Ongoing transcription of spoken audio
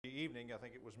evening, I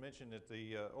think it was mentioned at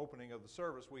the opening of the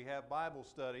service, we have Bible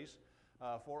studies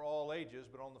for all ages,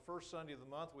 but on the first Sunday of the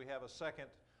month we have a second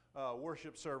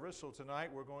worship service. So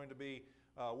tonight we're going to be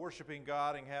worshiping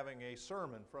God and having a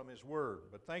sermon from His Word.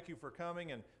 But thank you for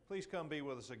coming, and please come be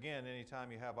with us again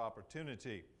anytime you have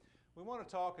opportunity. We want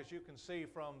to talk, as you can see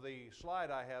from the slide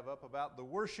I have up, about the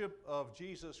worship of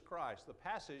Jesus Christ. The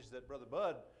passage that Brother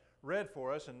Bud read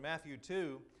for us in Matthew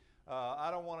 2. I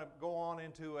don't want to go on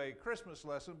into a Christmas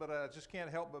lesson, but I just can't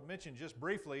help but mention just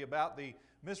briefly about the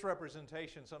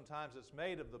misrepresentation sometimes that's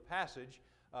made of the passage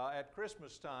at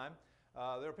Christmas time.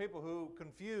 There are people who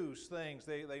confuse things.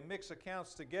 They mix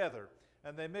accounts together,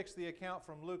 and they mix the account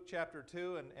from Luke chapter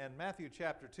 2 and Matthew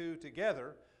chapter 2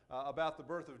 together about the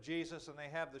birth of Jesus, and they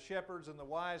have the shepherds and the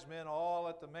wise men all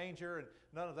at the manger, and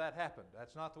none of that happened.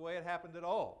 That's not the way it happened at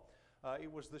all.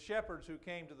 It was the shepherds who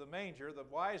came to the manger. The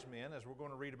wise men, as we're going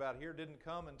to read about here, didn't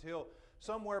come until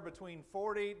somewhere between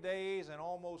 40 days and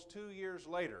almost 2 years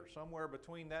later, somewhere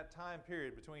between that time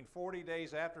period, between 40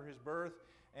 days after His birth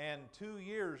and 2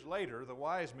 years later, the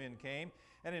wise men came.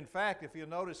 And in fact, if you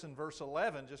notice in verse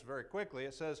 11, just very quickly,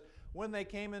 it says, when they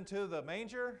came into the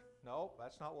manger, no,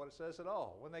 that's not what it says at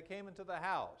all. When they came into the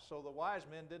house. So the wise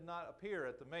men did not appear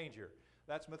at the manger.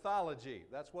 That's mythology.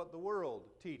 That's what the world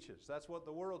teaches. That's what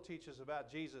the world teaches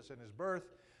about Jesus and His birth,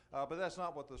 but that's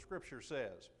not what the Scripture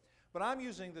says. But I'm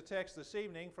using the text this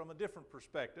evening from a different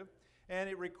perspective, and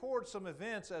it records some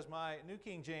events as my New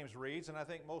King James reads, and I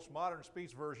think most modern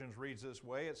speech versions reads this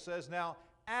way. It says, now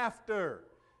after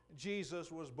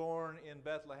Jesus was born in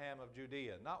Bethlehem of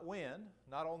Judea. Not when,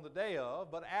 not on the day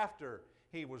of, but after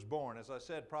He was born. As I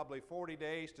said, probably 40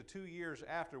 days to 2 years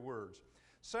afterwards.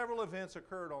 Several events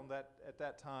occurred at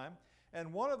that time,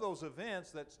 and one of those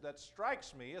events that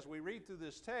strikes me as we read through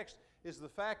this text is the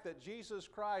fact that Jesus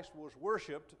Christ was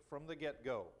worshiped from the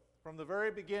get-go, from the very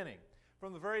beginning.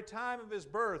 From the very time of His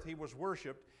birth, He was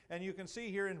worshiped, and you can see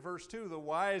here in verse 2, the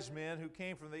wise men who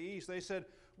came from the east, they said,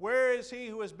 where is He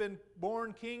who has been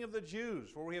born King of the Jews?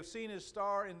 For we have seen His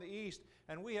star in the east,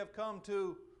 and we have come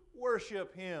to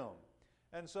worship Him.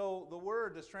 And so the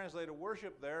word that's translated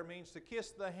worship there means to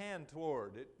kiss the hand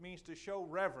toward. It means to show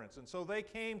reverence. And so they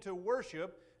came to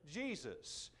worship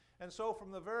Jesus. And so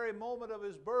from the very moment of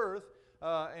His birth,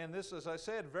 and this, as I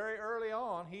said, very early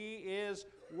on, He is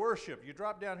worshiped. You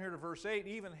drop down here to verse 8,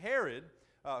 even Herod,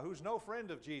 who's no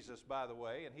friend of Jesus, by the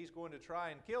way, and he's going to try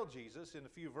and kill Jesus in a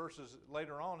few verses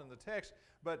later on in the text.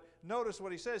 But notice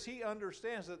what he says. He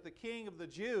understands that the King of the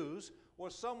Jews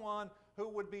was someone who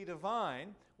would be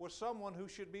divine, was someone who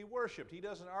should be worshiped. He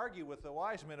doesn't argue with the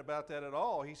wise men about that at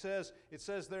all. It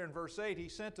says there in verse 8, He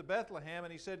sent to Bethlehem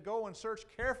and He said, go and search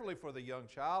carefully for the young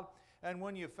child, and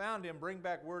when you found Him, bring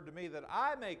back word to me that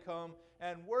I may come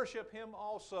and worship Him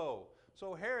also.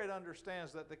 So Herod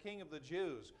understands that the King of the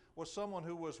Jews was someone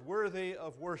who was worthy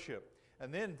of worship.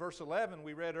 And then verse 11,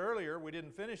 we read earlier, we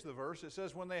didn't finish the verse, it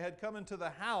says, when they had come into the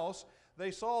house,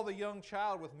 they saw the young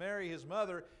child with Mary his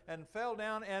mother, and fell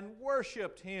down and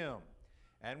worshiped Him.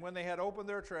 And when they had opened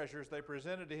their treasures, they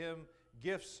presented to Him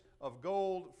gifts of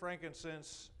gold,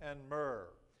 frankincense, and myrrh.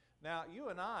 Now, you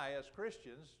and I, as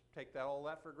Christians, take all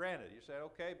that for granted. You say,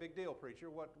 okay, big deal, preacher,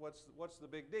 what's the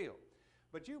big deal?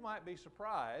 But you might be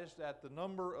surprised at the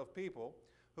number of people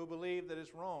who believe that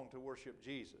it's wrong to worship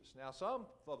Jesus. Now, some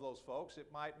of those folks, it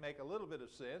might make a little bit of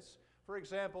sense. For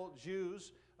example,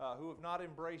 Jews who have not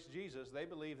embraced Jesus, they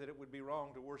believe that it would be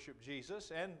wrong to worship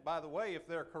Jesus. And by the way, if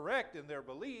they're correct in their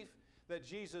belief that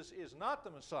Jesus is not the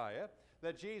Messiah,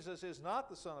 that Jesus is not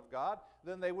the Son of God,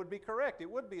 then they would be correct.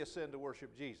 It would be a sin to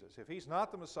worship Jesus. If He's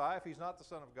not the Messiah, if He's not the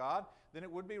Son of God, then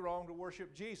it would be wrong to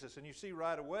worship Jesus. And you see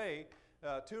right away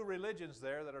two religions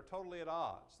there that are totally at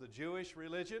odds. The Jewish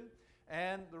religion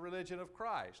and the religion of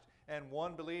Christ. And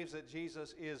one believes that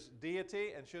Jesus is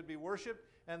deity and should be worshiped,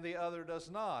 and the other does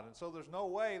not. And so there's no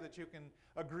way that you can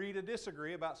agree to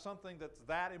disagree about something that's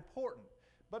that important.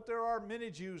 But there are many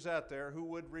Jews out there who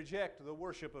would reject the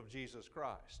worship of Jesus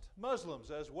Christ. Muslims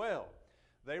as well.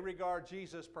 They regard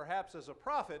Jesus perhaps as a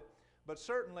prophet, but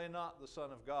certainly not the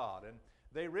Son of God. And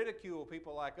they ridicule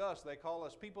people like us. They call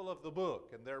us people of the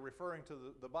book, and they're referring to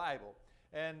the Bible.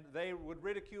 And they would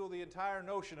ridicule the entire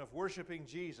notion of worshiping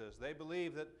Jesus. They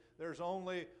believe that there's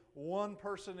only one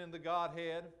person in the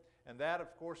Godhead, and that,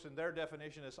 of course, in their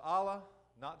definition is Allah,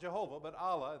 not Jehovah, but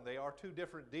Allah, and they are two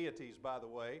different deities, by the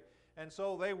way. And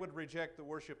so they would reject the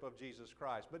worship of Jesus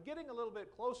Christ. But getting a little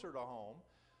bit closer to home,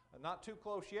 not too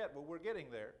close yet, but we're getting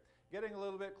there, getting a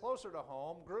little bit closer to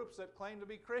home, groups that claim to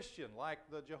be Christian, like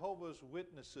the Jehovah's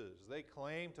Witnesses. They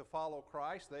claim to follow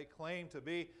Christ. They claim to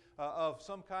be of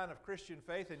some kind of Christian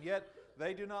faith, and yet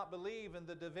they do not believe in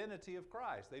the divinity of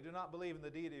Christ. They do not believe in the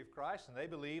deity of Christ, and they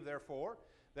believe, therefore,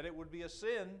 that it would be a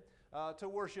sin to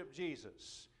worship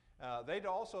Jesus. They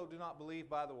also do not believe,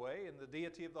 by the way, in the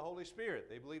deity of the Holy Spirit.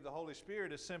 They believe the Holy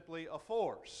Spirit is simply a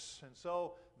force. And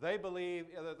so they believe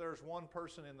that there's one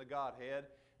person in the Godhead,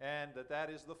 and that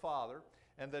is the Father,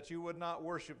 and that you would not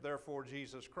worship, therefore,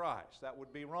 Jesus Christ. That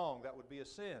would be wrong. That would be a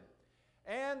sin.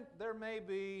 And there may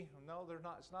be, no,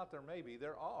 it's not there may be,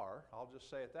 there are, I'll just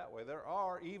say it that way, there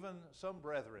are even some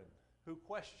brethren who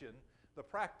question the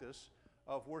practice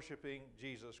of worshiping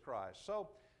Jesus Christ. So,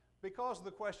 because the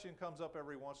question comes up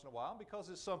every once in a while, because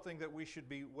it's something that we should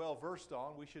be well versed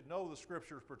on, we should know the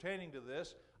Scriptures pertaining to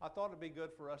this, I thought it'd be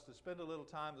good for us to spend a little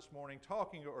time this morning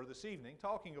this evening,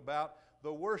 talking about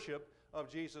the worship of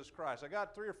Jesus Christ. I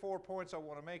got 3 or 4 points I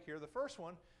want to make here. The first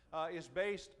one is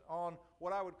based on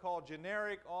what I would call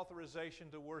generic authorization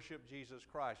to worship Jesus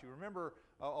Christ. You remember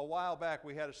a while back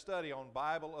we had a study on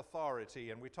Bible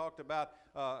authority, and we talked about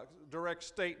direct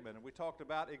statement, and we talked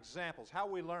about examples, how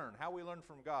we learn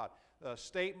from God,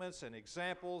 statements and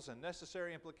examples and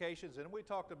necessary implications, and we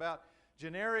talked about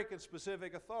generic and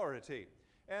specific authority.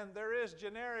 And there is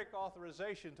generic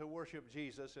authorization to worship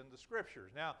Jesus in the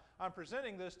Scriptures. Now, I'm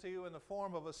presenting this to you in the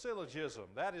form of a syllogism.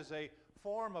 That is a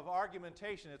form of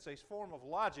argumentation. It's a form of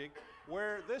logic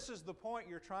where this is the point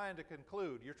you're trying to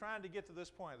conclude. You're trying to get to this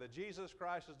point that Jesus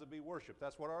Christ is to be worshiped.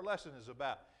 That's what our lesson is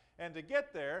about. And to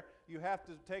get there, you have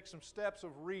to take some steps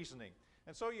of reasoning.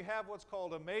 And so you have what's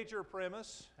called a major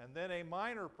premise, and then a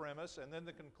minor premise, and then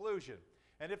the conclusion.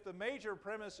 And if the major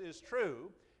premise is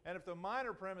true, and if the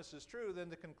minor premise is true, then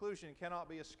the conclusion cannot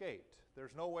be escaped.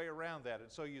 There's no way around that.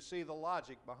 And so you see the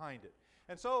logic behind it.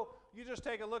 And so you just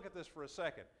take a look at this for a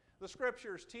second. The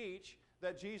Scriptures teach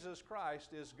that Jesus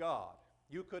Christ is God.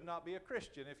 You could not be a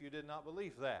Christian if you did not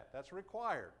believe that. That's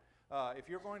required. If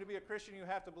you're going to be a Christian, you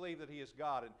have to believe that He is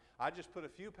God. And I just put a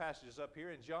few passages up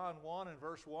here. In John 1 and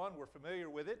verse 1, we're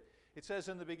familiar with it. It says,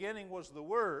 "In the beginning was the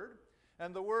Word,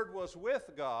 and the Word was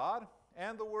with God,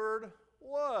 and the Word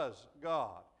was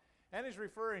God." And he's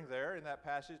referring there in that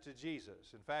passage to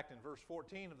Jesus. In fact, in verse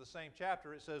 14 of the same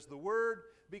chapter, it says, "The Word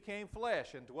became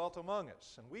flesh and dwelt among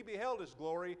us, and we beheld His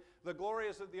glory. The glory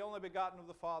is of the only begotten of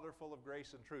the Father, full of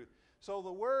grace and truth." So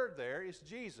the Word there is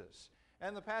Jesus.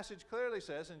 And the passage clearly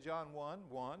says in John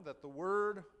 1:1 that the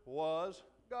Word was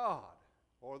God,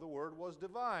 or the Word was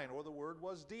divine, or the Word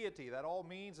was deity. That all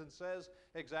means and says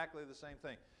exactly the same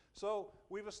thing. So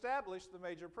we've established the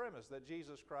major premise that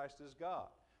Jesus Christ is God.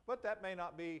 But that may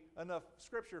not be enough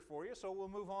Scripture for you, so we'll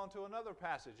move on to another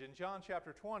passage in John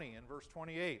chapter 20 and verse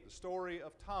 28, the story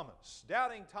of Thomas,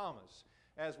 doubting Thomas,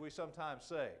 as we sometimes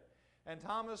say. And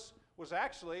Thomas was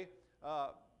actually,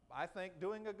 I think,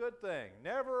 doing a good thing.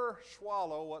 Never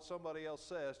swallow what somebody else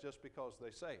says just because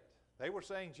they say it. They were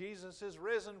saying Jesus is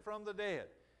risen from the dead.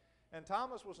 And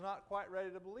Thomas was not quite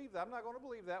ready to believe that. I'm not going to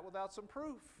believe that without some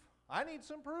proof. I need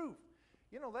some proof.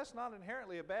 You know, that's not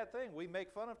inherently a bad thing. We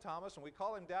make fun of Thomas and we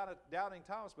call him doubting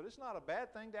Thomas, but it's not a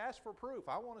bad thing to ask for proof.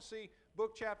 I want to see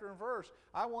book, chapter, and verse.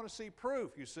 I want to see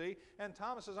proof, you see. And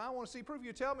Thomas says, I want to see proof.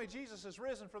 You tell me Jesus is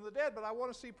risen from the dead, but I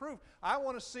want to see proof. I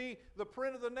want to see the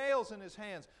print of the nails in His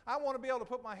hands. I want to be able to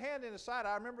put my hand in His side.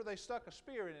 I remember they stuck a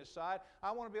spear in His side.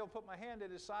 I want to be able to put my hand in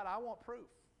His side. I want proof.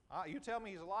 You tell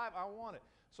me He's alive, I want it.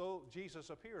 So Jesus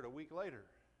appeared a week later.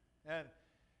 And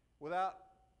without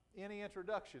any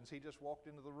introductions, He just walked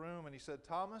into the room and He said,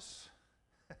 "Thomas,"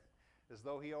 as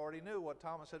though He already knew what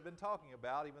Thomas had been talking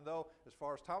about, even though as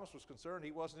far as Thomas was concerned,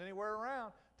 he wasn't anywhere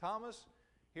around. "Thomas,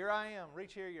 here I am.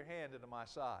 Reach here your hand into my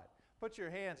side. Put your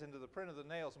hands into the print of the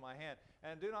nails in my hand,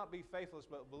 and do not be faithless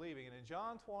but believing." And in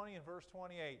John 20 and verse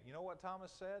 28, you know what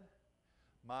Thomas said?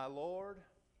 "My Lord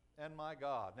and my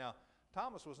God." Now,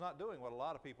 Thomas was not doing what a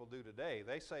lot of people do today.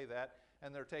 They say that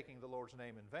and they're taking the Lord's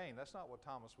name in vain. That's not what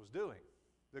Thomas was doing.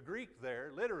 The Greek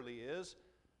there literally is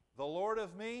the Lord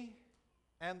of me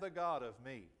and the God of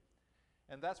me.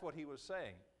 And that's what he was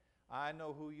saying. I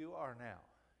know who you are now.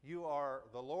 You are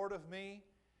the Lord of me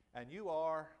and you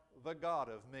are the God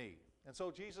of me. And so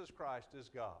Jesus Christ is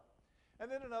God. And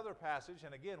then another passage,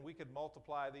 and again we could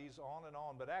multiply these on and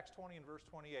on, but Acts 20 and verse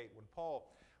 28, when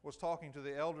Paul was talking to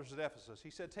the elders at Ephesus, he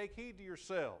said, "Take heed to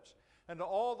yourselves and to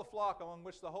all the flock among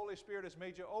which the Holy Spirit has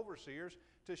made you overseers,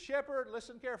 to shepherd,"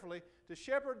 listen carefully, "to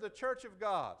shepherd the church of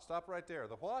God." Stop right there.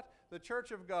 The what? The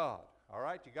church of God. All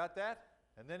right, you got that?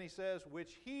 And then he says,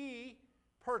 "which He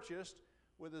purchased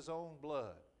with His own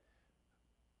blood."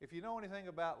 If you know anything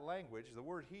about language, the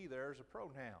word He there is a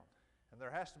pronoun, and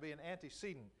there has to be an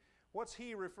antecedent. What's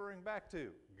He referring back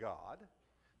to? God.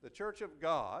 The church of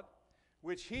God,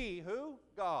 which He, who?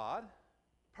 God,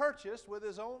 purchased with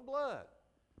His own blood.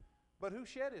 But who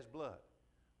shed his blood?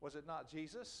 Was it not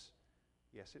Jesus?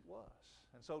 Yes, it was.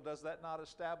 And so does that not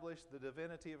establish the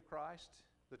divinity of Christ?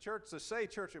 The church, to say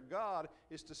Church of God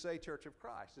is to say Church of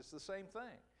Christ. It's the same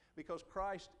thing, because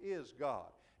Christ is God,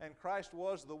 and Christ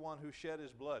was the one who shed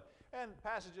his blood. And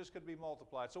passages could be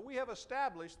multiplied. So we have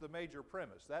established the major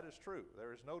premise. That is true.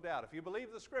 There is no doubt. If you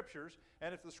believe the Scriptures,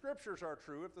 and if the Scriptures are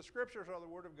true, if the Scriptures are the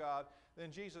Word of God,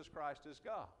 then Jesus Christ is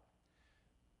God.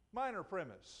 Minor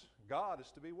premise, God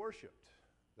is to be worshiped.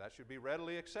 That should be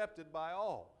readily accepted by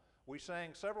all. We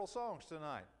sang several songs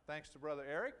tonight, thanks to Brother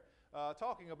Eric,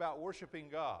 talking about worshiping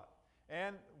God.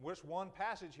 And with one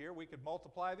passage here, we could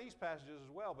multiply these passages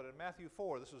as well. But in Matthew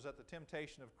 4, this was at the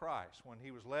temptation of Christ, when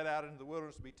he was led out into the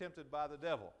wilderness to be tempted by the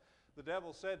devil. The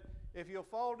devil said, if you'll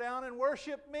fall down and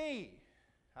worship me,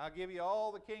 I'll give you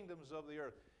all the kingdoms of the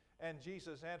earth. And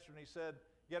Jesus answered and he said,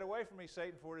 get away from me,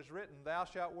 Satan, for it is written, thou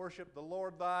shalt worship the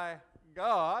Lord thy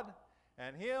God,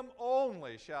 and him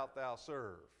only shalt thou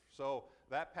serve. So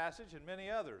that passage and many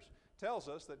others tells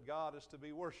us that God is to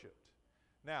be worshiped.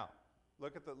 Now,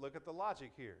 look at the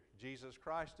logic here. Jesus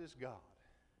Christ is God.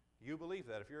 You believe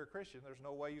that. If you're a Christian, there's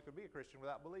no way you can be a Christian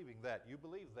without believing that. You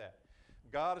believe that.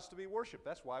 God is to be worshiped.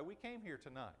 That's why we came here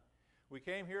tonight. We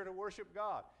came here to worship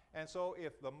God. And so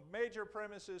if the major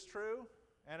premise is true,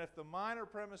 and if the minor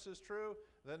premise is true,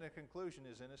 then the conclusion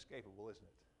is inescapable, isn't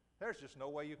it? There's just no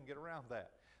way you can get around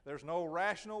that. There's no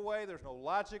rational way, there's no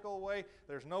logical way,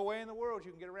 there's no way in the world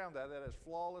you can get around that. That is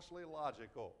flawlessly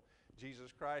logical.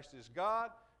 Jesus Christ is God.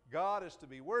 God is to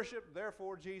be worshiped,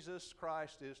 therefore Jesus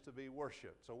Christ is to be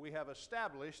worshiped. So we have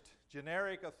established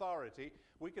generic authority.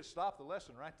 We could stop the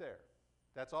lesson right there.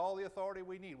 That's all the authority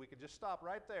we need. We could just stop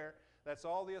right there. That's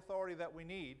all the authority that we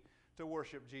need to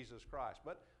worship Jesus Christ.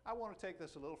 But I want to take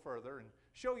this a little further and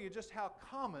show you just how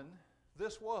common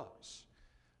this was.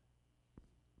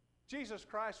 Jesus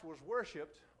Christ was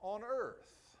worshiped on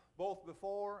earth, both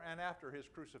before and after his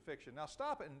crucifixion. Now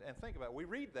stop it and think about it. We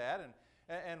read that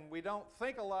and we don't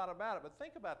think a lot about it, but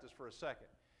think about this for a second.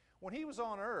 When he was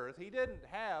on earth, he didn't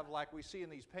have, like we see in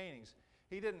these paintings,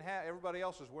 he didn't have, everybody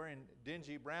else was wearing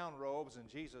dingy brown robes and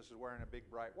Jesus is wearing a big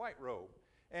bright white robe.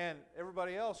 And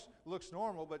everybody else looks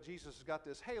normal, but Jesus has got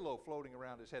this halo floating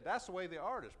around his head. That's the way the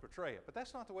artists portray it, but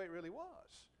that's not the way it really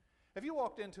was. If you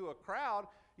walked into a crowd,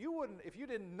 you wouldn't, if you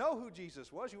didn't know who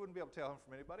Jesus was, you wouldn't be able to tell him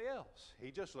from anybody else.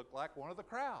 He just looked like one of the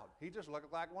crowd. He just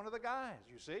looked like one of the guys,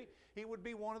 you see. He would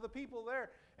be one of the people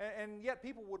there. And yet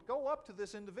people would go up to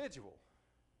this individual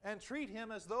and treat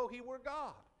him as though he were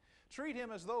God. Treat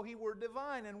him as though he were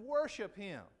divine and worship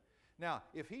him. Now,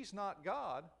 if he's not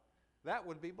God, that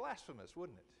would be blasphemous,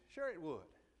 wouldn't it? Sure it would.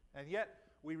 And yet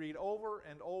we read over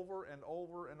and over and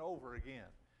over and over again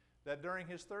that during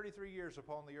his 33 years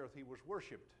upon the earth, he was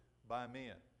worshiped by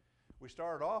men. We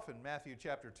started off in Matthew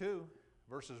chapter 2,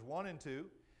 verses 1 and 2.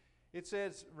 It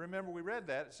says, remember we read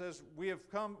that, it says, we've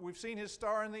seen his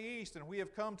star in the east, and we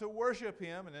have come to worship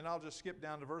him. And then I'll just skip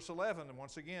down to verse 11, and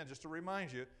once again, just to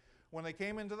remind you, when they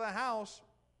came into the house,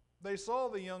 they saw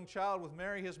the young child with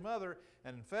Mary his mother,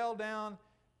 and fell down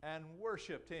and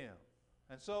worshiped him.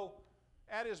 And so,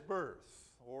 at his birth,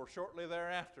 or shortly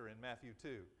thereafter in Matthew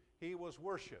 2, he was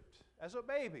worshiped as a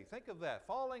baby. Think of that,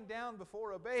 falling down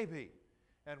before a baby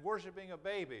and worshiping a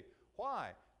baby. Why?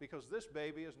 Because this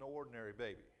baby is no ordinary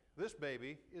baby. This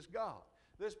baby is God.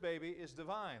 This baby is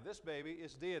divine. This baby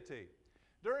is deity.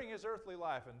 During his earthly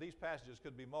life, and these passages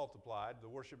could be multiplied, the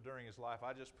worship during his life,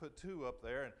 I just put 2 up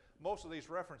there, and most of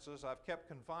these references I've kept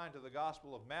confined to the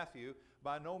Gospel of Matthew.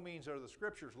 By no means are the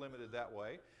Scriptures limited that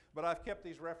way, but I've kept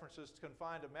these references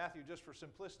confined to Matthew just for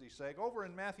simplicity's sake. Over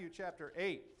in Matthew chapter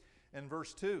 8 and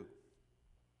verse 2,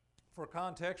 for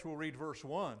context, we'll read verse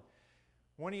 1.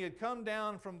 When he had come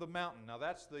down from the mountain, now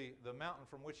that's the mountain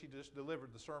from which he just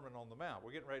delivered the Sermon on the Mount.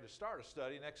 We're getting ready to start a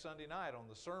study next Sunday night on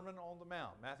the Sermon on the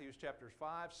Mount, Matthew chapters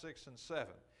 5, 6, and 7.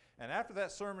 And after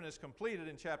that sermon is completed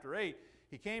in chapter 8,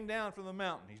 he came down from the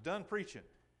mountain. He's done preaching,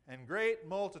 and great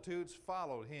multitudes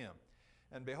followed him.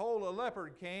 And behold, a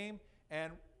leopard came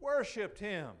and worshiped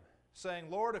him,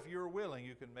 saying, Lord, if you're willing,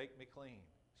 you can make me clean.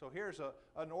 So here's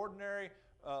an ordinary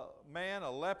man,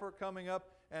 a leper, coming up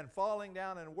and falling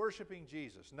down and worshiping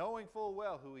Jesus, knowing full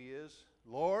well who he is.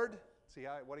 Lord, see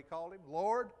what he called him?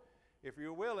 Lord, if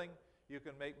you're willing, you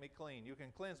can make me clean. You can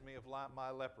cleanse me of my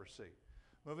leprosy.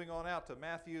 Moving on out to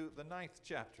Matthew, the 9th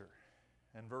chapter,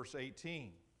 and verse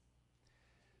 18.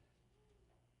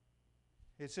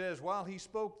 It says, while he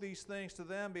spoke these things to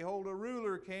them, behold, a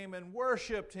ruler came and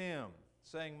worshiped him,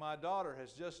 saying, my daughter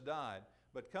has just died,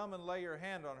 but come and lay your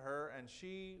hand on her, and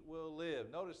she will live.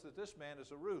 Notice that this man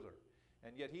is a ruler.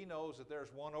 And yet he knows that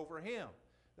there's one over him.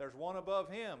 There's one above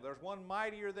him. There's one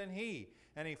mightier than he.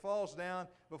 And he falls down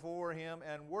before him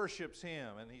and worships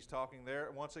him. And he's talking there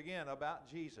once again about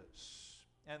Jesus.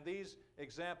 And these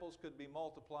examples could be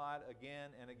multiplied again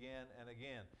and again and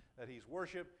again, that he's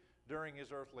worshiped during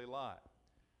his earthly life.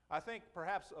 I think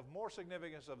perhaps of more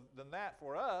significance than that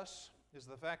for us is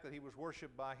the fact that he was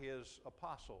worshiped by his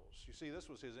apostles. You see, this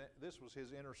was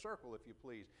his inner circle, if you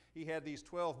please. He had these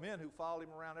 12 men who followed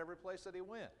him around every place that he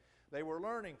went. They were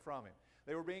learning from him.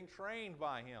 They were being trained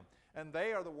by him. And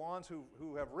they are the ones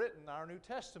who have written our New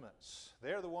Testaments.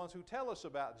 They're the ones who tell us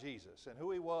about Jesus and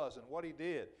who he was and what he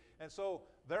did. And so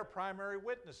they're primary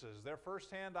witnesses. They're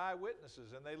first-hand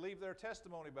eyewitnesses. And they leave their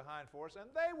testimony behind for us. And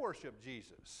they worship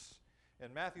Jesus.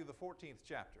 In Matthew the 14th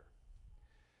chapter,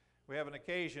 we have an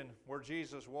occasion where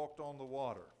Jesus walked on the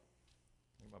water.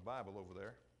 Get my Bible over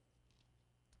there.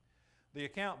 The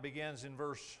account begins in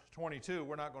verse 22.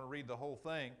 We're not going to read the whole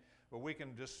thing, but we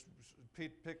can just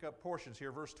pick up portions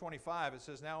here. Verse 25, it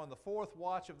says, "Now in the fourth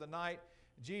watch of the night,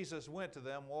 Jesus went to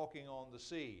them walking on the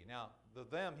sea." Now, the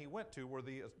them he went to were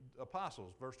the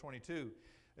apostles. Verse 22,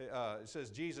 it says,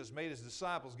 Jesus made his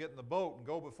disciples get in the boat and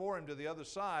go before him to the other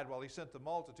side while he sent the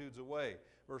multitudes away.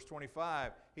 Verse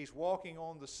 25, he's walking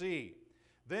on the sea.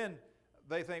 Then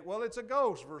they think, well, it's a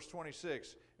ghost, verse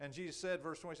 26. And Jesus said,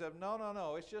 verse 27,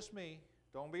 no, it's just me.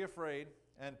 Don't be afraid.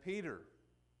 And Peter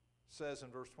says in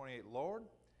verse 28, Lord,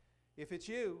 if it's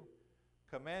you,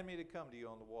 command me to come to you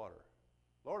on the water.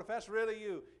 Lord, if that's really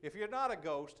you, if you're not a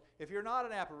ghost, if you're not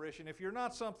an apparition, if you're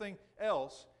not something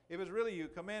else, if it's really you,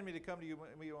 command me to come to you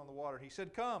on the water. He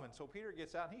said, come. And so Peter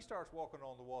gets out and he starts walking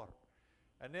on the water.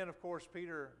 And then, of course,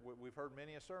 Peter, we've heard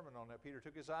many a sermon on that. Peter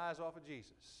took his eyes off of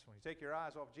Jesus. When you take your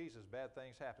eyes off Jesus, bad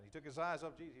things happen. He took his eyes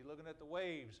off Jesus. He's looking at the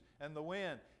waves and the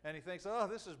wind. And he thinks, oh,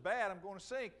 this is bad. I'm going to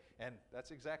sink. And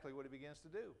that's exactly what he begins to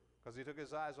do, because he took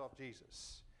his eyes off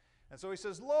Jesus. And so he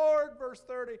says, Lord, verse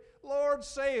 30, Lord,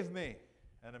 save me.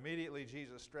 And immediately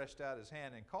Jesus stretched out his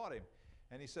hand and caught him.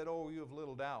 And he said, oh, you have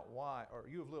little doubt. Why? Or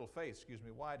you have little faith,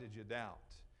 why did you doubt?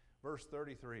 Verse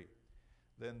 33,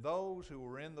 then those who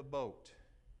were in the boat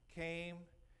came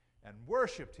and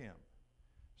worshiped him,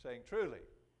 saying, truly,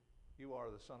 you are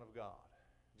the Son of God.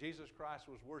 Jesus Christ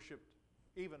was worshiped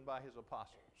even by his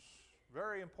apostles.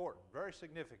 Very important, very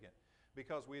significant,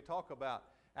 because we talk about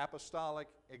apostolic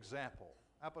example.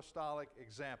 Apostolic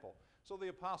example. So the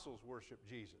apostles worshiped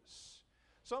Jesus.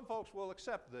 Some folks will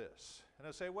accept this, and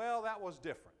they'll say, well, that was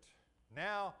different.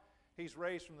 Now he's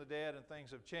raised from the dead and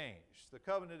things have changed. The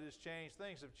covenant has changed,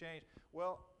 things have changed.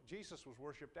 Well, Jesus was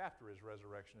worshiped after his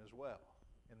resurrection as well.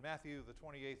 In Matthew, the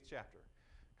 28th chapter,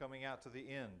 coming out to the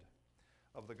end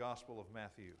of the Gospel of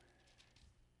Matthew.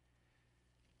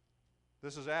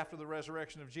 This is after the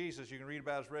resurrection of Jesus. You can read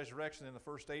about his resurrection in the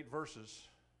first 8 verses.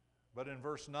 But in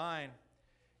verse 9,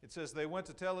 it says, they went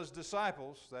to tell his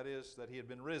disciples, that is, that he had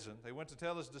been risen. They went to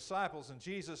tell his disciples, and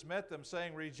Jesus met them,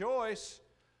 saying, rejoice.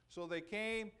 So they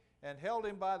came and held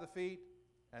him by the feet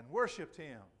and worshiped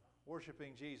him,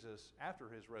 worshiping Jesus after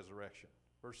his resurrection.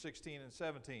 Verse 16 and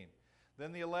 17.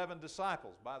 Then the 11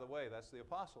 disciples, by the way, that's the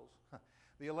apostles.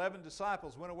 The 11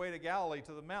 disciples went away to Galilee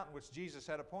to the mountain which Jesus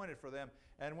had appointed for them.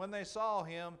 And when they saw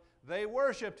him, they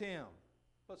worshiped him,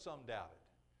 but some doubted.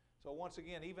 So once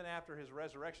again, even after his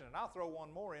resurrection, and I'll throw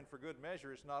one more in for good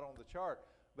measure, it's not on the chart,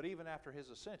 but even after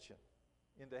his ascension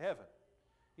into heaven,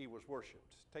 he was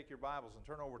worshiped. Take your Bibles and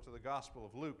turn over to the Gospel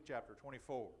of Luke, chapter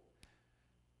 24.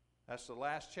 That's the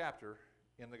last chapter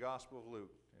in the Gospel of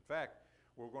Luke. In fact,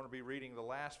 we're going to be reading the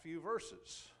last few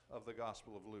verses of the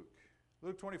Gospel of Luke.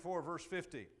 Luke 24, verse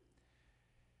 50.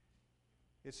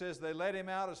 It says, they led him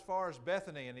out as far as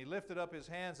Bethany, and he lifted up his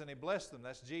hands and he blessed them.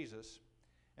 That's Jesus.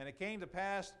 And it came to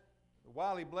pass,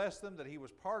 while he blessed them, that he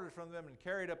was parted from them and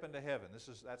carried up into heaven.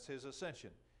 That's his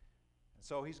ascension. And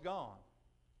so he's gone.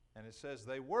 And it says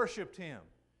they worshiped him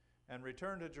and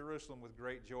returned to Jerusalem with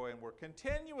great joy and were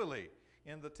continually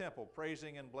in the temple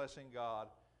praising and blessing God.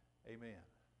 Amen.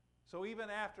 So even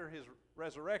after his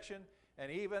resurrection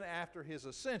and even after his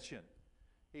ascension,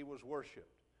 he was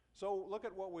worshiped. So look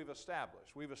at what we've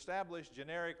established. We've established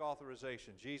generic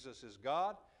authorization. Jesus is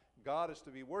God. God is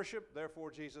to be worshiped,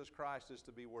 therefore Jesus Christ is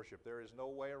to be worshiped. There is no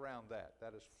way around that.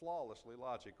 That is flawlessly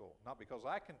logical. Not because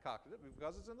I concocted it, but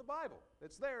because it's in the Bible.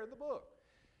 It's there in the book.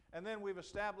 And then we've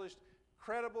established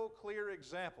credible, clear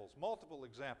examples, multiple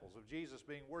examples of Jesus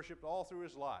being worshiped all through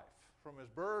his life, from his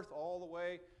birth all the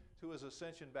way to his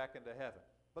ascension back into heaven.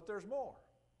 But there's more.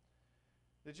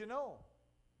 Did you know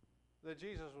that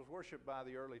Jesus was worshiped by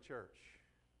the early church?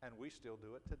 And we still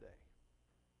do it today.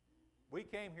 We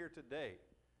came here today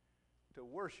to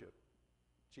worship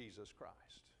Jesus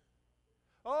Christ.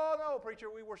 Oh, no, preacher,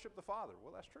 we worship the Father.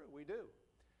 Well, that's true, we do.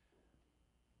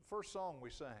 first song we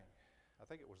sang, I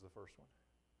think it was the first one.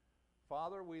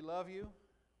 Father, we love you.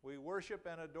 We worship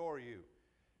and adore you.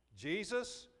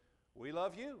 Jesus, we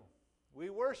love you. We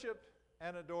worship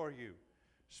and adore you.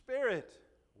 Spirit,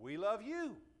 we love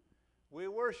you. We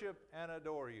worship and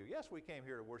adore you. Yes, we came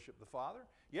here to worship the Father.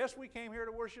 Yes, we came here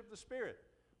to worship the Spirit.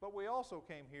 But we also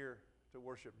came here to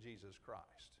worship Jesus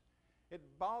Christ. It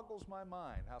boggles my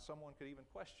mind how someone could even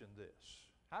question this.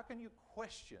 How can you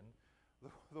question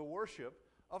the worship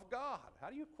of God? How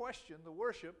do you question the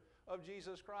worship of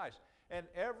Jesus Christ? And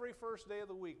every first day of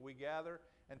the week we gather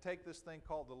and take this thing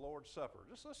called the Lord's Supper.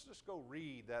 Let's just go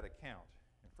read that account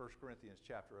in 1 Corinthians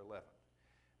chapter 11.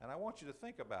 And I want you to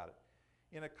think about it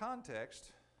in the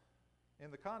context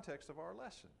of our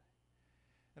lesson.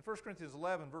 In 1 Corinthians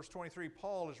 11, verse 23,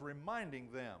 Paul is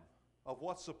reminding them of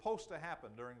what's supposed to happen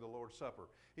during the Lord's Supper.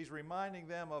 He's reminding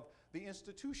them of the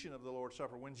institution of the Lord's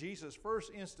Supper when Jesus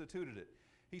first instituted it.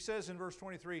 He says in verse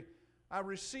 23, I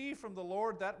received from the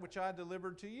Lord that which I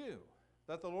delivered to you,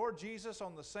 that the Lord Jesus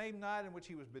on the same night in which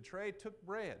he was betrayed took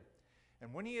bread.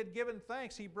 And when he had given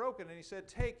thanks, he broke it, and he said,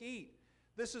 Take, eat.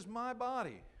 This is my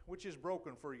body, which is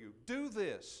broken for you. Do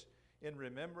this in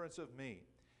remembrance of me.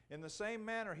 In the same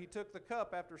manner, he took the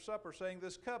cup after supper, saying,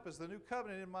 This cup is the new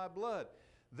covenant in my blood.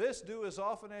 This do as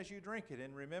often as you drink it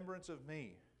in remembrance of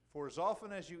me. For as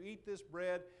often as you eat this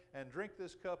bread and drink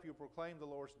this cup, you proclaim the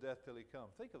Lord's death till he come.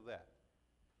 Think of that.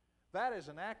 That is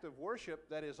an act of worship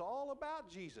that is all about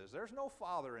Jesus. There's no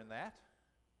Father in that.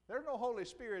 There's no Holy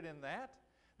Spirit in that.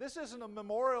 This isn't a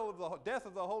memorial of the death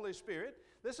of the Holy Spirit.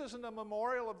 This isn't a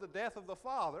memorial of the death of the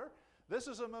Father. This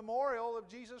is a memorial of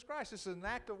Jesus Christ. This is an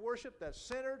act of worship that's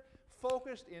centered,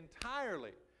 focused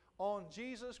entirely on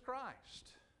Jesus Christ.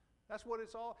 That's what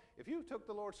it's all. If you took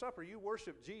the Lord's Supper, you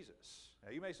worshiped Jesus.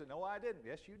 Now you may say, no, I didn't.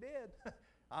 Yes, you did.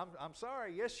 I'm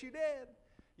sorry. Yes, you did.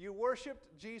 You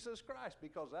worshiped Jesus Christ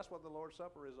because that's what the Lord's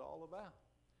Supper is all about.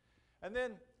 And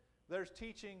then there's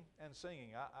teaching and singing.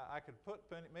 I could put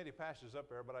many passages up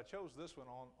there, but I chose this one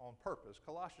on purpose.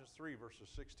 Colossians 3, verses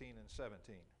 16 and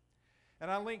 17. And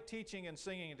I link teaching and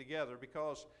singing together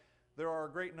because there are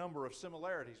a great number of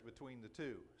similarities between the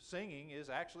two. Singing is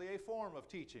actually a form of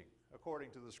teaching,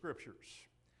 according to the Scriptures.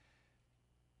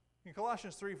 In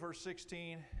Colossians 3, verse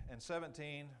 16 and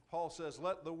 17, Paul says,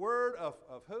 Let the word of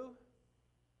who?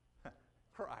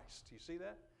 Christ. You see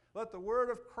that? Let the word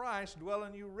of Christ dwell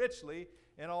in you richly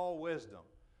in all wisdom.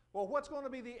 Well, what's going to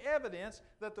be the evidence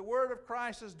that the word of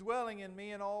Christ is dwelling in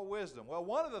me in all wisdom? Well,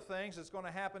 one of the things that's going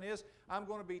to happen is I'm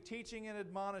going to be teaching and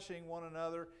admonishing one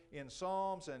another in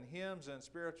psalms and hymns and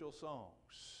spiritual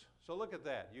songs. So look at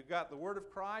that. You've got the word of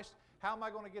Christ. How am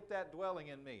I going to get that dwelling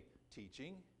in me?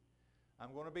 Teaching.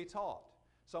 I'm going to be taught.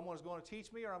 Someone's going to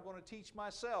teach me or I'm going to teach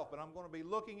myself, but I'm going to be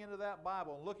looking into that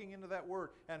Bible and looking into that word.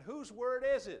 And whose word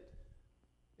is it?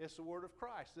 It's the word of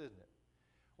Christ, isn't it?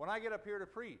 When I get up here to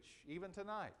preach, even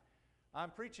tonight,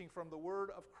 I'm preaching from the word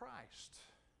of Christ.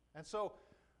 And so,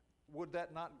 would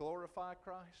that not glorify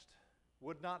Christ?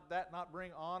 Would that not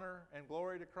bring honor and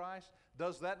glory to Christ?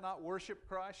 Does that not worship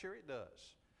Christ? Sure it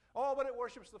does. Oh, but it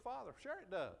worships the Father. Sure it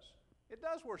does. It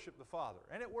does worship the Father,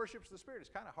 and it worships the Spirit. It's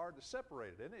kind of hard to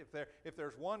separate it, isn't it? If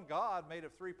there's one God made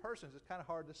of three persons, it's kind of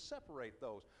hard to separate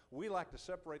those. We like to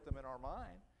separate them in our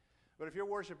mind. But if you're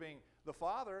worshiping the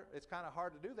Father, it's kind of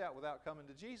hard to do that without coming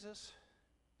to Jesus.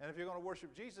 And if you're going to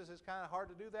worship Jesus, it's kind of hard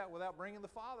to do that without bringing the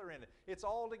Father in it. It's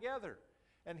all together.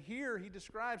 And here he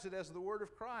describes it as the word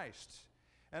of Christ.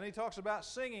 And he talks about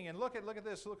singing. And look at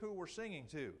this. Look who we're singing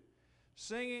to.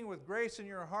 Singing with grace in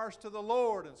your hearts to the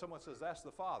Lord. And someone says, that's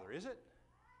the Father. Is it?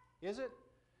 Is it?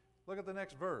 Look at the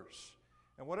next verse.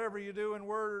 And whatever you do in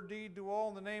word or deed, do all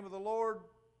in the name of the Lord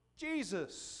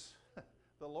Jesus.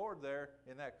 The Lord there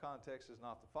in that context is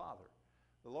not the Father.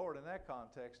 The Lord in that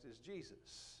context is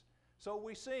Jesus. So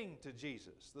we sing to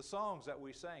Jesus. The songs that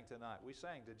we sang tonight, we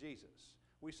sang to Jesus.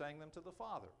 We sang them to the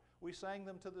Father. We sang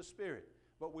them to the Spirit.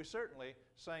 But we certainly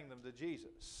sang them to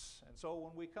Jesus. And so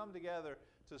when we come together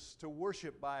to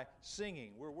worship by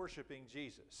singing, we're worshiping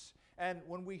Jesus. And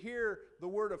when we hear the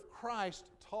word of Christ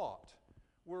taught,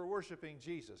 we're worshiping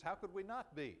Jesus. How could we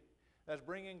not be? That's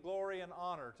bringing glory and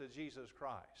honor to Jesus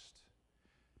Christ.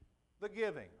 The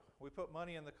giving. We put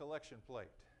money in the collection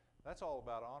plate. That's all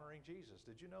about honoring Jesus.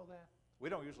 Did you know that? We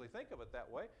don't usually think of it that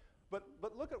way. But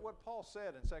look at what Paul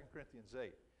said in 2 Corinthians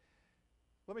 8.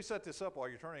 Let me set this up while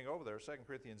you're turning over there. 2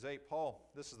 Corinthians 8, Paul,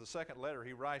 this is the second letter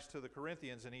he writes to the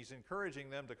Corinthians, and he's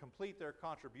encouraging them to complete their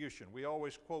contribution. We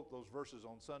always quote those verses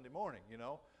on Sunday morning, you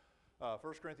know. 1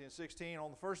 Corinthians 16,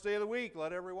 on the first day of the week,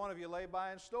 let every one of you lay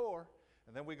by in store.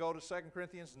 And then we go to 2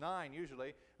 Corinthians 9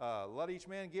 usually. Let each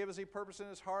man give as he purposes in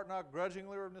his heart, not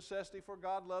grudgingly or of necessity, for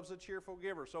God loves a cheerful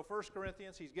giver. So 1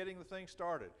 Corinthians, he's getting the thing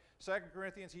started. 2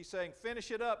 Corinthians, he's saying,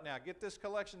 finish it up now. Get this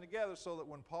collection together so that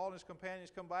when Paul and his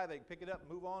companions come by, they can pick it up and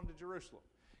move on to Jerusalem.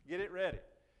 Get it ready.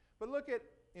 But look at,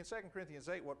 in 2 Corinthians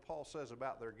 8, what Paul says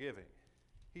about their giving.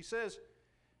 He says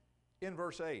in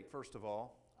verse 8, first of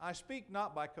all, I speak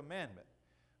not by commandment,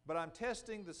 but I'm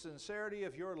testing the sincerity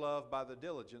of your love by the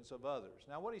diligence of others.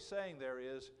 Now what he's saying there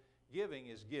is giving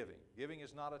is giving. Giving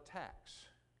is not a tax.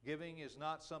 Giving is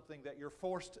not something that you're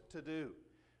forced to do.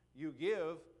 You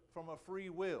give from a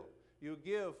free will. You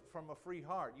give from a free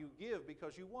heart. You give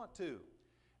because you want to.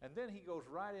 And then he goes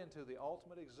right into the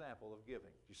ultimate example of giving.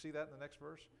 Do you see that in the next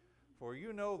verse? For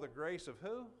you know the grace of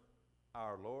who?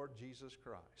 Our Lord Jesus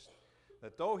Christ.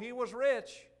 That though he was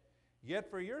rich, yet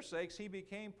for your sakes he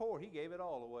became poor. He gave it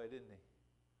all away, didn't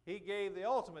he? He gave the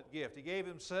ultimate gift. He gave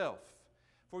himself.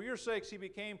 For your sakes he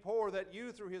became poor, that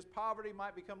you through his poverty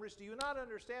might become rich. Do you not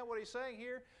understand what he's saying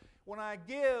here? When I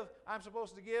give, I'm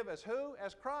supposed to give as who?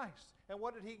 As Christ. And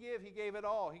what did he give? He gave it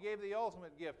all. He gave the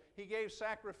ultimate gift. He gave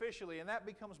sacrificially, and that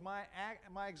becomes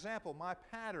my example, my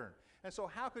pattern. And so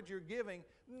how could your giving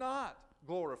not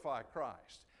glorify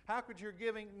Christ? How could your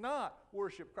giving not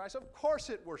worship Christ? Of course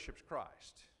it worships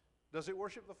Christ. Does it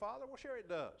worship the Father? Well, sure it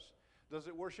does. Does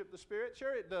it worship the Spirit?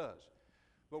 Sure it does.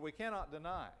 But we cannot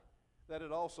deny that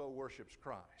it also worships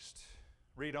Christ.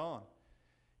 Read on.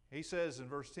 He says in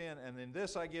verse 10, and in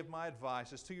this I give my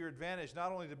advice. It's to your advantage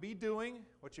not only to be doing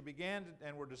what you began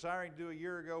and were desiring to do a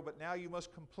year ago, but now you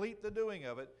must complete the doing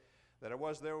of it, that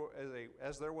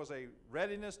as there was a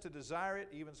readiness to desire it,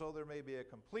 even so there may be a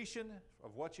completion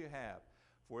of what you have.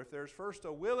 For if there's first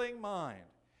a willing mind,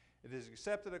 it is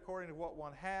accepted according to what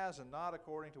one has and not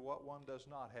according to what one does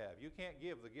not have. You can't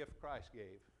give the gift Christ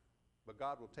gave, but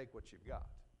God will take what you've got.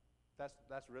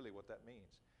 That's really what that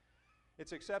means.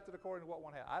 It's accepted according to what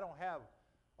one has. I don't have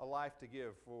a life to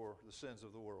give for the sins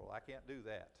of the world. I can't do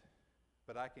that.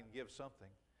 But I can give something.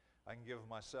 I can give of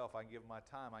myself. I can give my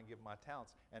time. I can give my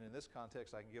talents. And in this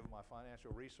context, I can give my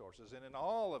financial resources. And in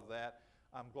all of that,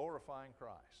 I'm glorifying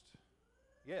Christ.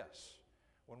 Yes,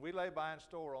 when we lay by and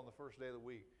store on the first day of the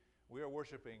week, we are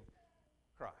worshiping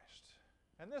Christ.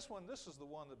 And this is the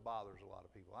one that bothers a lot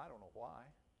of people. I don't know why,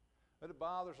 but it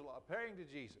bothers a lot. Praying to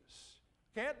Jesus.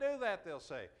 Can't do that, they'll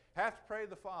say. Have to pray to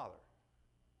the Father.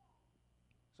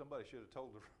 Somebody should have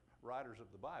told the writers of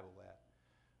the Bible that,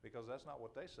 because that's not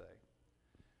what they say.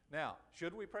 Now,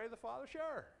 should we pray to the Father?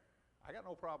 Sure. I got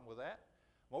no problem with that.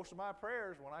 Most of my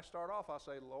prayers, when I start off, I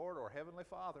say, Lord or Heavenly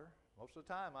Father. Most of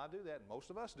the time I do that, and most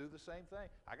of us do the same thing.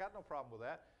 I got no problem with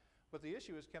that. But the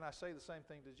issue is, can I say the same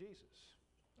thing to Jesus?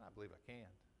 I believe I can.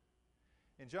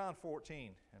 In John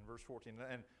 14 and verse 14,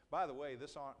 and by the way,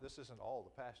 this isn't all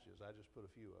the passages. I just put a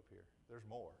few up here. There's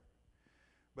more.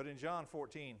 But in John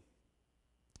 14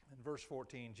 and verse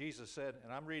 14, Jesus said,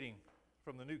 and I'm reading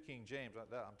from the New King James.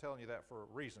 I'm telling you that for a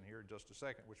reason here in just a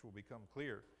second, which will become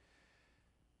clear.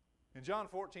 In John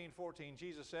 14:14,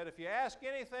 Jesus said, if you ask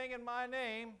anything in my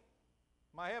name,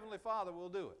 my Heavenly Father will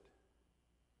do it.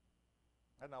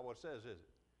 That's not what it says, is it?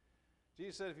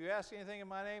 Jesus said, if you ask anything in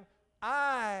my name,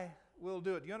 I will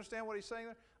do it. Do you understand what he's saying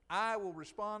there? I will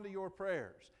respond to your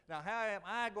prayers. Now, how am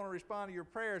I going to respond to your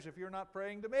prayers if you're not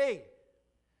praying to me?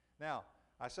 Now,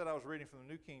 I said I was reading from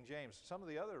the New King James. Some of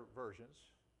the other versions,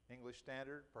 English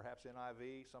Standard, perhaps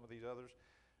NIV, some of these others,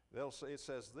 it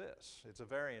says this. It's a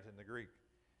variant in the Greek.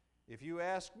 If you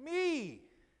ask me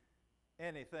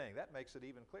anything, that makes it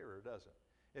even clearer, doesn't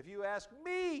it? If you ask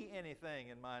me anything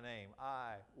in my name,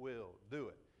 I will do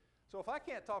it. So if I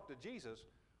can't talk to Jesus,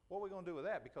 what are we going to do with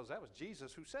that? Because that was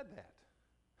Jesus who said that.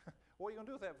 What are you going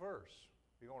to do with that verse?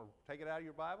 You're going to take it out of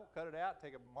your Bible, cut it out,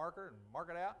 take a marker and mark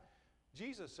it out?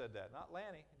 Jesus said that, not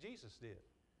Lanny. Jesus did.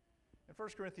 In 1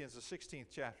 Corinthians, the 16th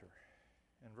chapter,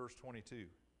 and verse 22.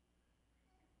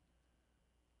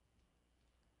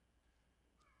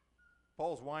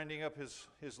 Paul's winding up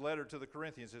his letter to the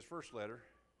Corinthians, his first letter,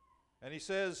 and he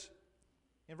says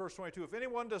in verse 22, if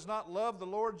anyone does not love the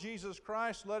Lord Jesus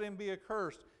Christ, let him be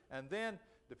accursed. And then,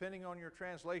 depending on your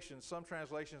translation, some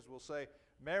translations will say,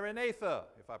 Maranatha,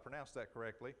 if I pronounce that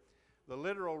correctly. The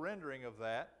literal rendering of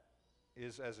that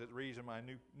is, as it reads in my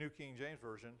New King James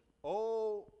Version,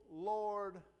 O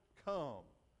Lord, come.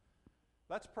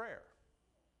 That's prayer.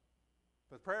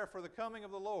 The prayer for the coming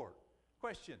of the Lord.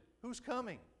 Question, who's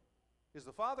coming? Is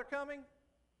the Father coming?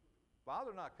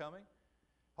 Father not coming.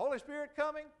 Holy Spirit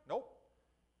coming? Nope.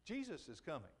 Jesus is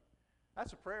coming.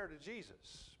 That's a prayer to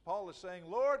Jesus. Paul is saying,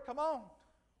 Lord, come on.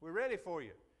 We're ready for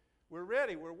you. We're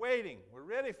ready. We're waiting. We're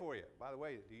ready for you. By the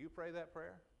way, do you pray that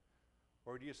prayer?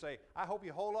 Or do you say, I hope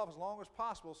you hold off as long as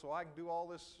possible so I can do all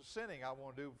this sinning I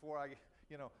want to do before I,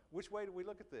 which way do we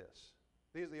look at this?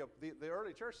 The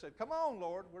early church said, come on,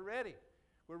 Lord, we're ready.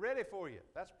 We're ready for you.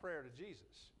 That's prayer to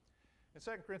Jesus. In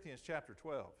 2 Corinthians chapter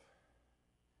 12.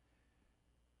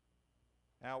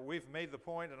 Now, we've made the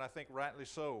point, and I think rightly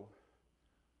so,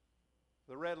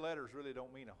 the red letters really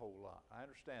don't mean a whole lot. I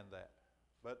understand that.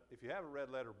 But if you have a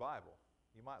red letter Bible,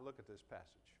 you might look at this passage.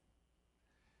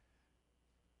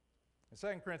 In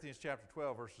 2 Corinthians chapter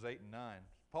 12, verses 8 and 9,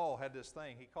 Paul had this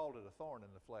thing. He called it a thorn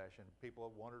in the flesh, and people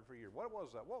have wondered for years, what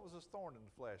was that? What was this thorn in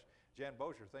the flesh? Jan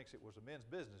Bozier thinks it was a men's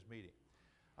business meeting.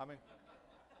 I mean,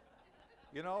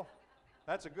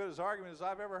 that's as good as argument as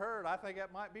I've ever heard. I think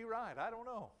that might be right. I don't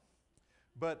know.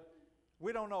 But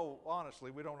we don't know,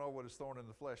 honestly, we don't know what his thorn in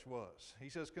the flesh was. He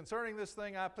says, concerning this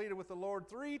thing I pleaded with the Lord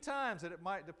 3 times that it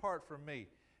might depart from me.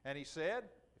 And he said,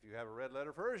 if you have a red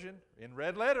letter version, in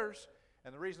red letters,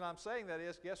 and the reason I'm saying that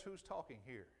is, guess who's talking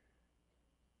here?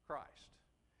 Christ.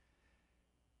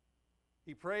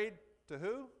 He prayed to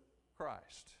who?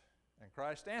 Christ. And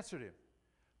Christ answered him,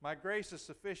 my grace is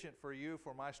sufficient for you,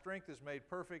 for my strength is made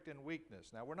perfect in weakness.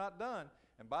 Now, we're not done.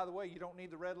 And by the way, you don't need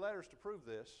the red letters to prove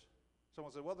this.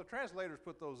 Someone said, well, the translators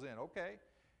put those in. Okay.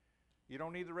 You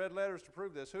don't need the red letters to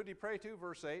prove this. Who did he pray to?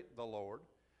 Verse 8, the Lord.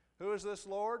 Who is this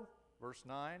Lord? Verse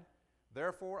 9,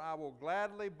 therefore I will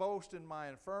gladly boast in my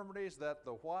infirmities that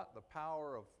the what? The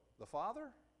power of the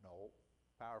Father? No,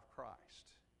 power of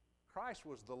Christ. Christ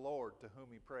was the Lord to whom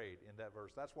he prayed in that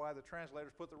verse. That's why the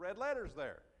translators put the red letters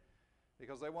there,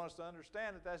 because they want us to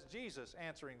understand that that's Jesus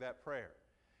answering that prayer.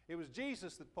 It was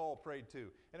Jesus that Paul prayed to,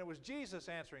 and it was Jesus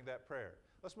answering that prayer.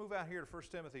 Let's move out here to 1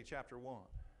 Timothy chapter 1.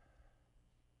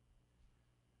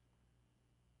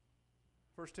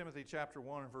 1 Timothy chapter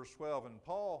 1 and verse 12. And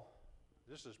Paul,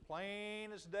 just as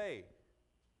plain as day,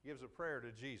 gives a prayer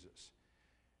to Jesus.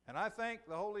 And I thank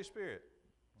the Holy Spirit.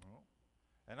 No.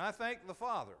 And I thank the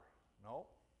Father. No.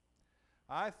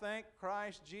 I thank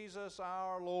Christ Jesus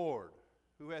our Lord,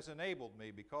 who has enabled me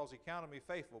because he counted me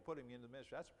faithful, putting me into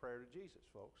ministry. That's a prayer to Jesus,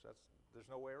 folks. There's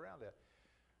no way around that.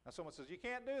 Now someone says, you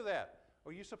can't do that.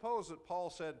 Well, you suppose that Paul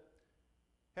said,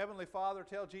 Heavenly Father,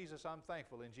 tell Jesus I'm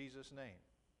thankful in Jesus' name.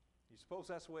 You suppose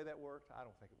that's the way that worked? I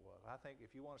don't think it was. I think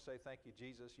if you want to say thank you,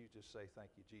 Jesus, you just say thank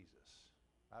you, Jesus.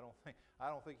 I don't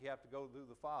think you have to go through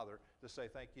the Father to say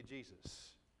thank you,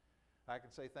 Jesus. I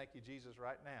can say thank you, Jesus,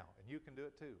 right now, and you can do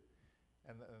it too.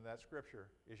 And that scripture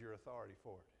is your authority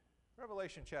for it.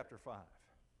 Revelation chapter 5.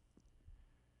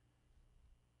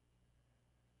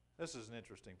 This is an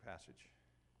interesting passage.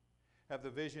 Have the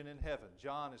vision in heaven.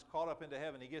 John is caught up into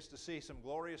heaven. He gets to see some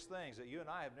glorious things that you and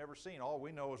I have never seen. All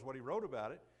we know is what he wrote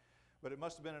about it. But it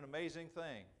must have been an amazing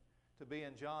thing to be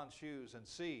in John's shoes and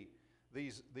see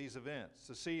these events,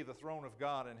 to see the throne of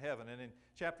God in heaven. And in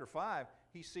chapter 5,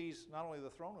 he sees not only the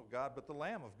throne of God, but the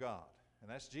Lamb of God. And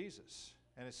that's Jesus.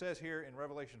 And it says here in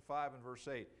Revelation 5 and verse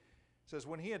 8, it says,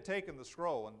 when he had taken the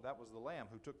scroll, and that was the Lamb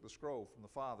who took the scroll from the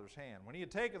Father's hand. When he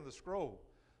had taken the scroll,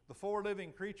 the 4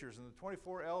 living creatures and the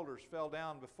 24 elders fell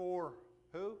down before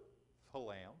who? The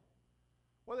Lamb.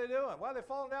 What are they doing? Why are they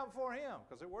falling down before him?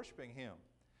 Because they're worshiping him.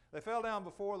 They fell down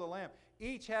before the Lamb,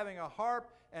 each having a harp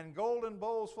and golden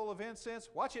bowls full of incense.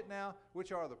 Watch it now,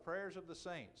 which are the prayers of the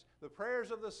saints. The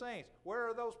prayers of the saints. Where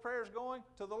are those prayers going?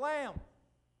 To the Lamb.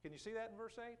 Can you see that in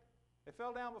verse 8? They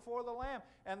fell down before the Lamb,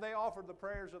 and they offered the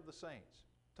prayers of the saints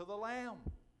to the Lamb.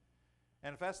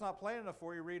 And if that's not plain enough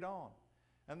for you, read on.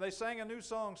 And they sang a new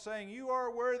song, saying, you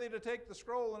are worthy to take the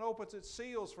scroll and open its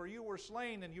seals, for you were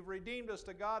slain, and you've redeemed us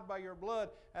to God by your blood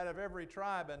out of every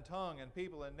tribe and tongue and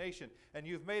people and nation. And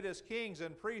you've made us kings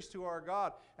and priests to our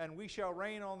God, and we shall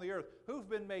reign on the earth. Who've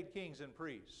been made kings and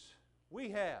priests?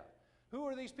 We have. Who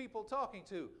are these people talking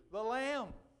to? The Lamb.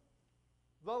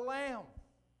 The Lamb.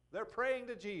 They're praying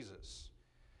to Jesus.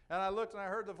 And I looked and I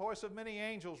heard the voice of many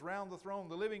angels round the throne,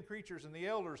 the living creatures and the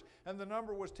elders, and the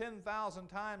number was 10,000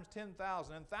 times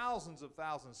 10,000 and thousands of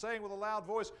thousands, saying with a loud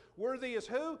voice, worthy is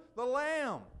who? The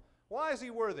Lamb. Why is he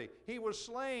worthy? He was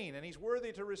slain, and he's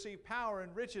worthy to receive power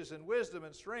and riches and wisdom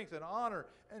and strength and honor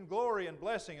and glory and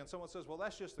blessing. And someone says, well,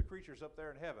 that's just the creatures up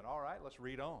there in heaven. All right, let's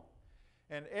read on.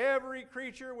 And every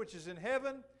creature which is in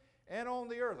heaven and on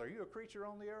the earth. Are you a creature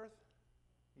on the earth?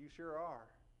 You sure are.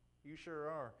 You sure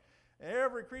are.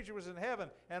 Every creature was in heaven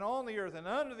and on the earth and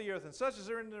under the earth, and such as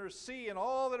are in the sea and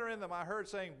all that are in them, I heard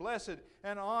saying, blessed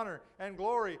and honor and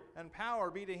glory and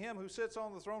power be to him who sits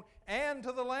on the throne and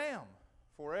to the Lamb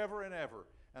forever and ever.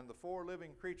 And the 4 living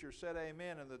creatures said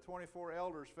amen, and the 24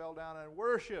 elders fell down and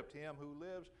worshipped him who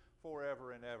lives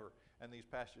forever and ever. And these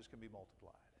passages can be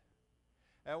multiplied.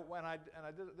 And I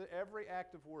did every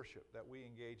act of worship that we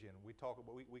engage in. We talk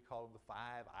about, we call them the 5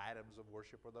 items of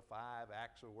worship or the 5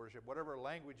 acts of worship, whatever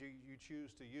language you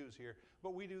choose to use here.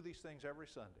 But we do these things every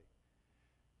Sunday.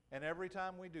 And every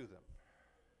time we do them,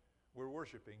 we're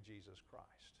worshiping Jesus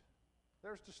Christ.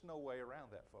 There's just no way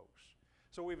around that, folks.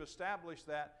 So we've established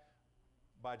that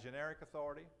by generic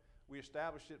authority. We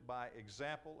established it by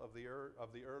example of the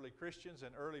early Christians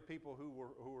and early people who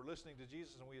were listening to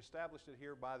Jesus, and we established it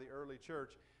here by the early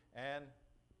church and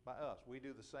by us. We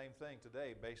do the same thing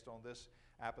today based on this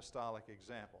apostolic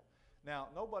example. Now,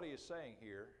 nobody is saying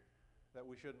here that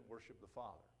we shouldn't worship the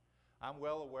Father. I'm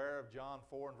well aware of John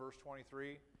 4 and verse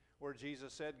 23, where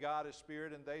Jesus said, God is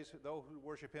spirit, and those who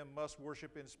worship him must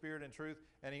worship in spirit and truth.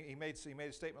 And he made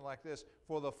a statement like this,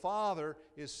 for the Father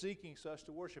is seeking such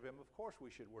to worship him. Of course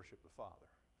we should worship the Father.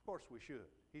 Of course we should.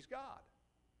 He's God.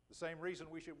 The same reason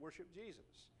we should worship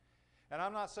Jesus. And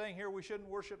I'm not saying here we shouldn't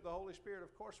worship the Holy Spirit.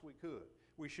 Of course we could.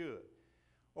 We should.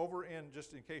 Over in,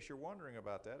 just in case you're wondering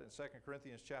about that, in 2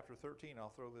 Corinthians chapter 13, I'll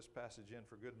throw this passage in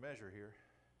for good measure here.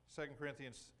 2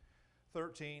 Corinthians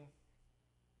 13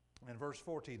 and verse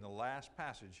 14, the last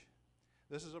passage.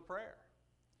 This is a prayer.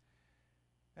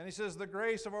 And he says, the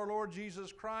grace of our Lord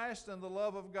Jesus Christ and the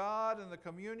love of God and the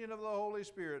communion of the Holy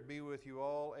Spirit be with you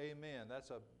all. Amen.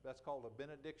 That's called a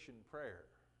benediction prayer.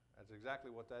 That's exactly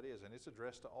what that is. And it's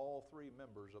addressed to all 3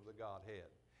 members of the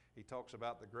Godhead. He talks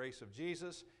about the grace of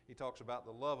Jesus. He talks about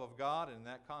the love of God. And in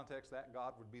that context, that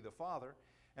God would be the Father.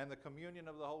 And the communion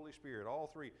of the Holy Spirit, all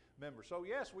 3 members. So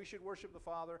yes, we should worship the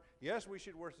Father. Yes, we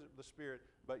should worship the Spirit.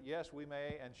 But yes, we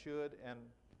may and should and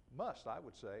must, I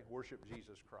would say, worship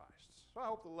Jesus Christ. So I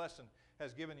hope the lesson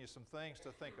has given you some things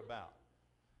to think about.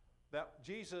 That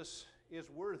Jesus is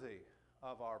worthy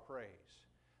of our praise.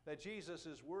 That Jesus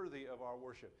is worthy of our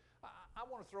worship. I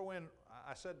want to throw in,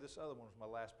 I said this other one was my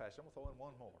last passage. I'm going to throw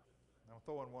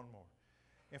in one more.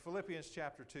 In Philippians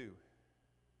chapter 2, in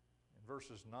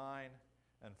verses 9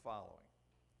 and following.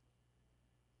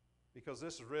 Because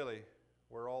this is really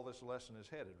where all this lesson is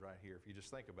headed right here, if you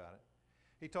just think about it.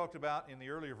 He talked about in the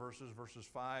earlier verses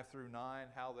 5 through 9,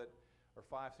 or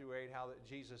 5 through 8, how that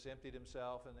Jesus emptied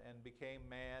himself and became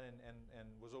man and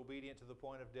was obedient to the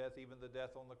point of death, even the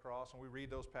death on the cross. And we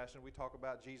read those passages, we talk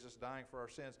about Jesus dying for our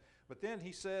sins. But then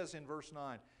he says in verse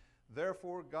 9,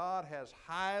 therefore God has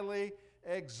highly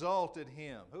exalted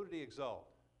him. Who did he exalt?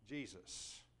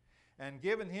 Jesus. And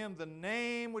given him the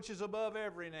name which is above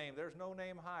every name. There's no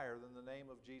name higher than the name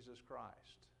of Jesus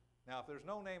Christ. Now, if there's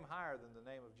no name higher than the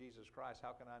name of Jesus Christ,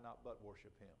 how can I not but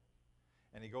worship him?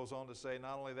 And he goes on to say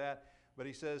not only that, but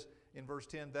he says in verse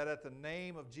 10, that at the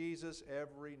name of Jesus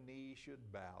every knee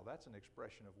should bow. That's an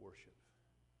expression of worship.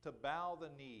 To bow the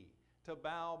knee, to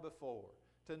bow before,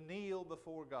 to kneel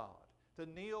before God, to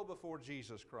kneel before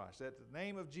Jesus Christ. At the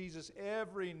name of Jesus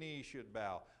every knee should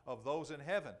bow, of those in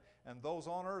heaven and those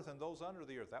on earth and those under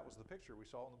the earth. That was the picture we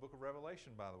saw in the book of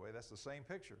Revelation, by the way. That's the same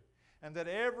picture. And that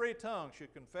every tongue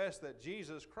should confess that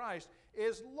Jesus Christ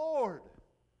is Lord,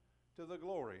 to the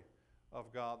glory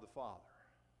of God the Father.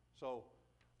 So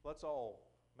let's all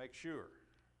make sure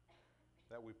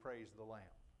that we praise the Lamb,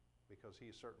 because he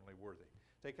is certainly worthy.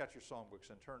 Take out your songbooks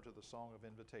and turn to the song of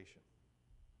invitation.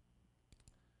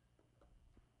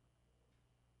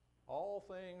 All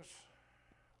things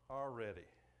are ready.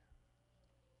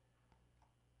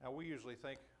 Now we usually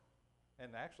think,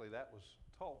 and actually that was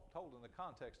told in the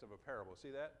context of a parable.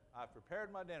 See that? I've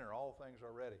prepared my dinner, all things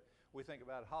are ready. We think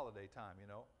about holiday time, you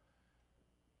know.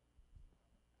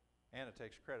 Anna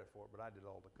takes credit for it, but I did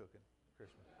all the cooking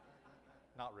Christmas.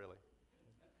 Not really.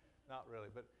 Not really.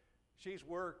 But she's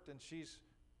worked and she's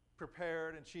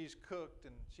prepared and she's cooked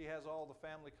and she has all the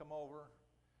family come over.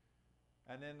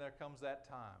 And then there comes that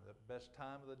time, the best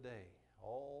time of the day.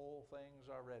 All things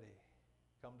are ready.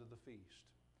 Come to the feast.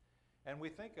 And we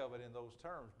think of it in those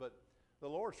terms, but the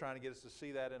Lord's trying to get us to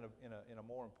see that in a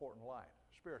more important light,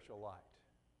 spiritual light.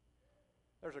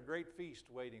 There's a great feast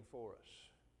waiting for us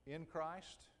in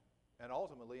Christ and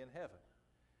ultimately in heaven.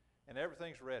 And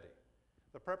everything's ready.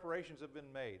 The preparations have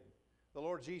been made. The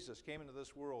Lord Jesus came into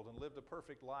this world and lived a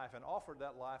perfect life and offered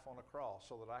that life on a cross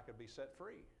so that I could be set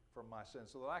free from my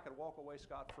sins, so that I could walk away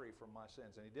scot-free from my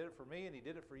sins. And he did it for me, and he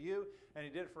did it for you, and he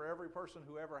did it for every person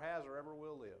who ever has or ever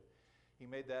will live. He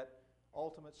made that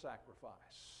ultimate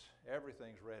sacrifice.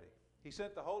 Everything's ready. He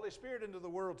sent the Holy Spirit into the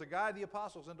world to guide the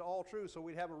apostles into all truth, so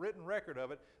we'd have a written record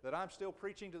of it that I'm still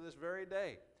preaching to this very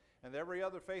day. And every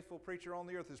other faithful preacher on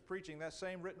the earth is preaching that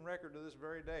same written record to this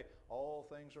very day. All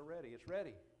things are ready. It's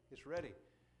ready. It's ready.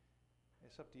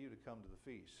 It's up to you to come to the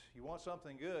feast. You want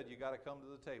something good, you got to come to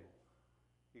the table.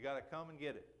 You got to come and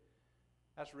get it.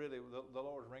 That's really, the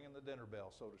Lord's ringing the dinner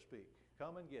bell, so to speak.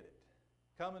 Come and get it.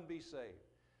 Come and be saved.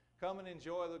 Come and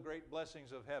enjoy the great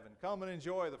blessings of heaven. Come and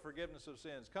enjoy the forgiveness of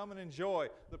sins. Come and enjoy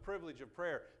the privilege of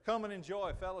prayer. Come and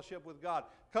enjoy fellowship with God.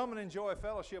 Come and enjoy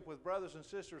fellowship with brothers and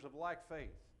sisters of like faith.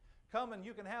 Come and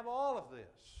you can have all of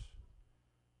this,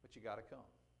 but you got to come.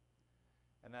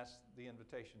 And that's the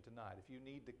invitation tonight. If you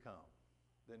need to come,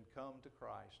 then come to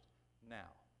Christ now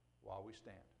while we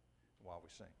stand, while we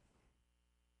sing.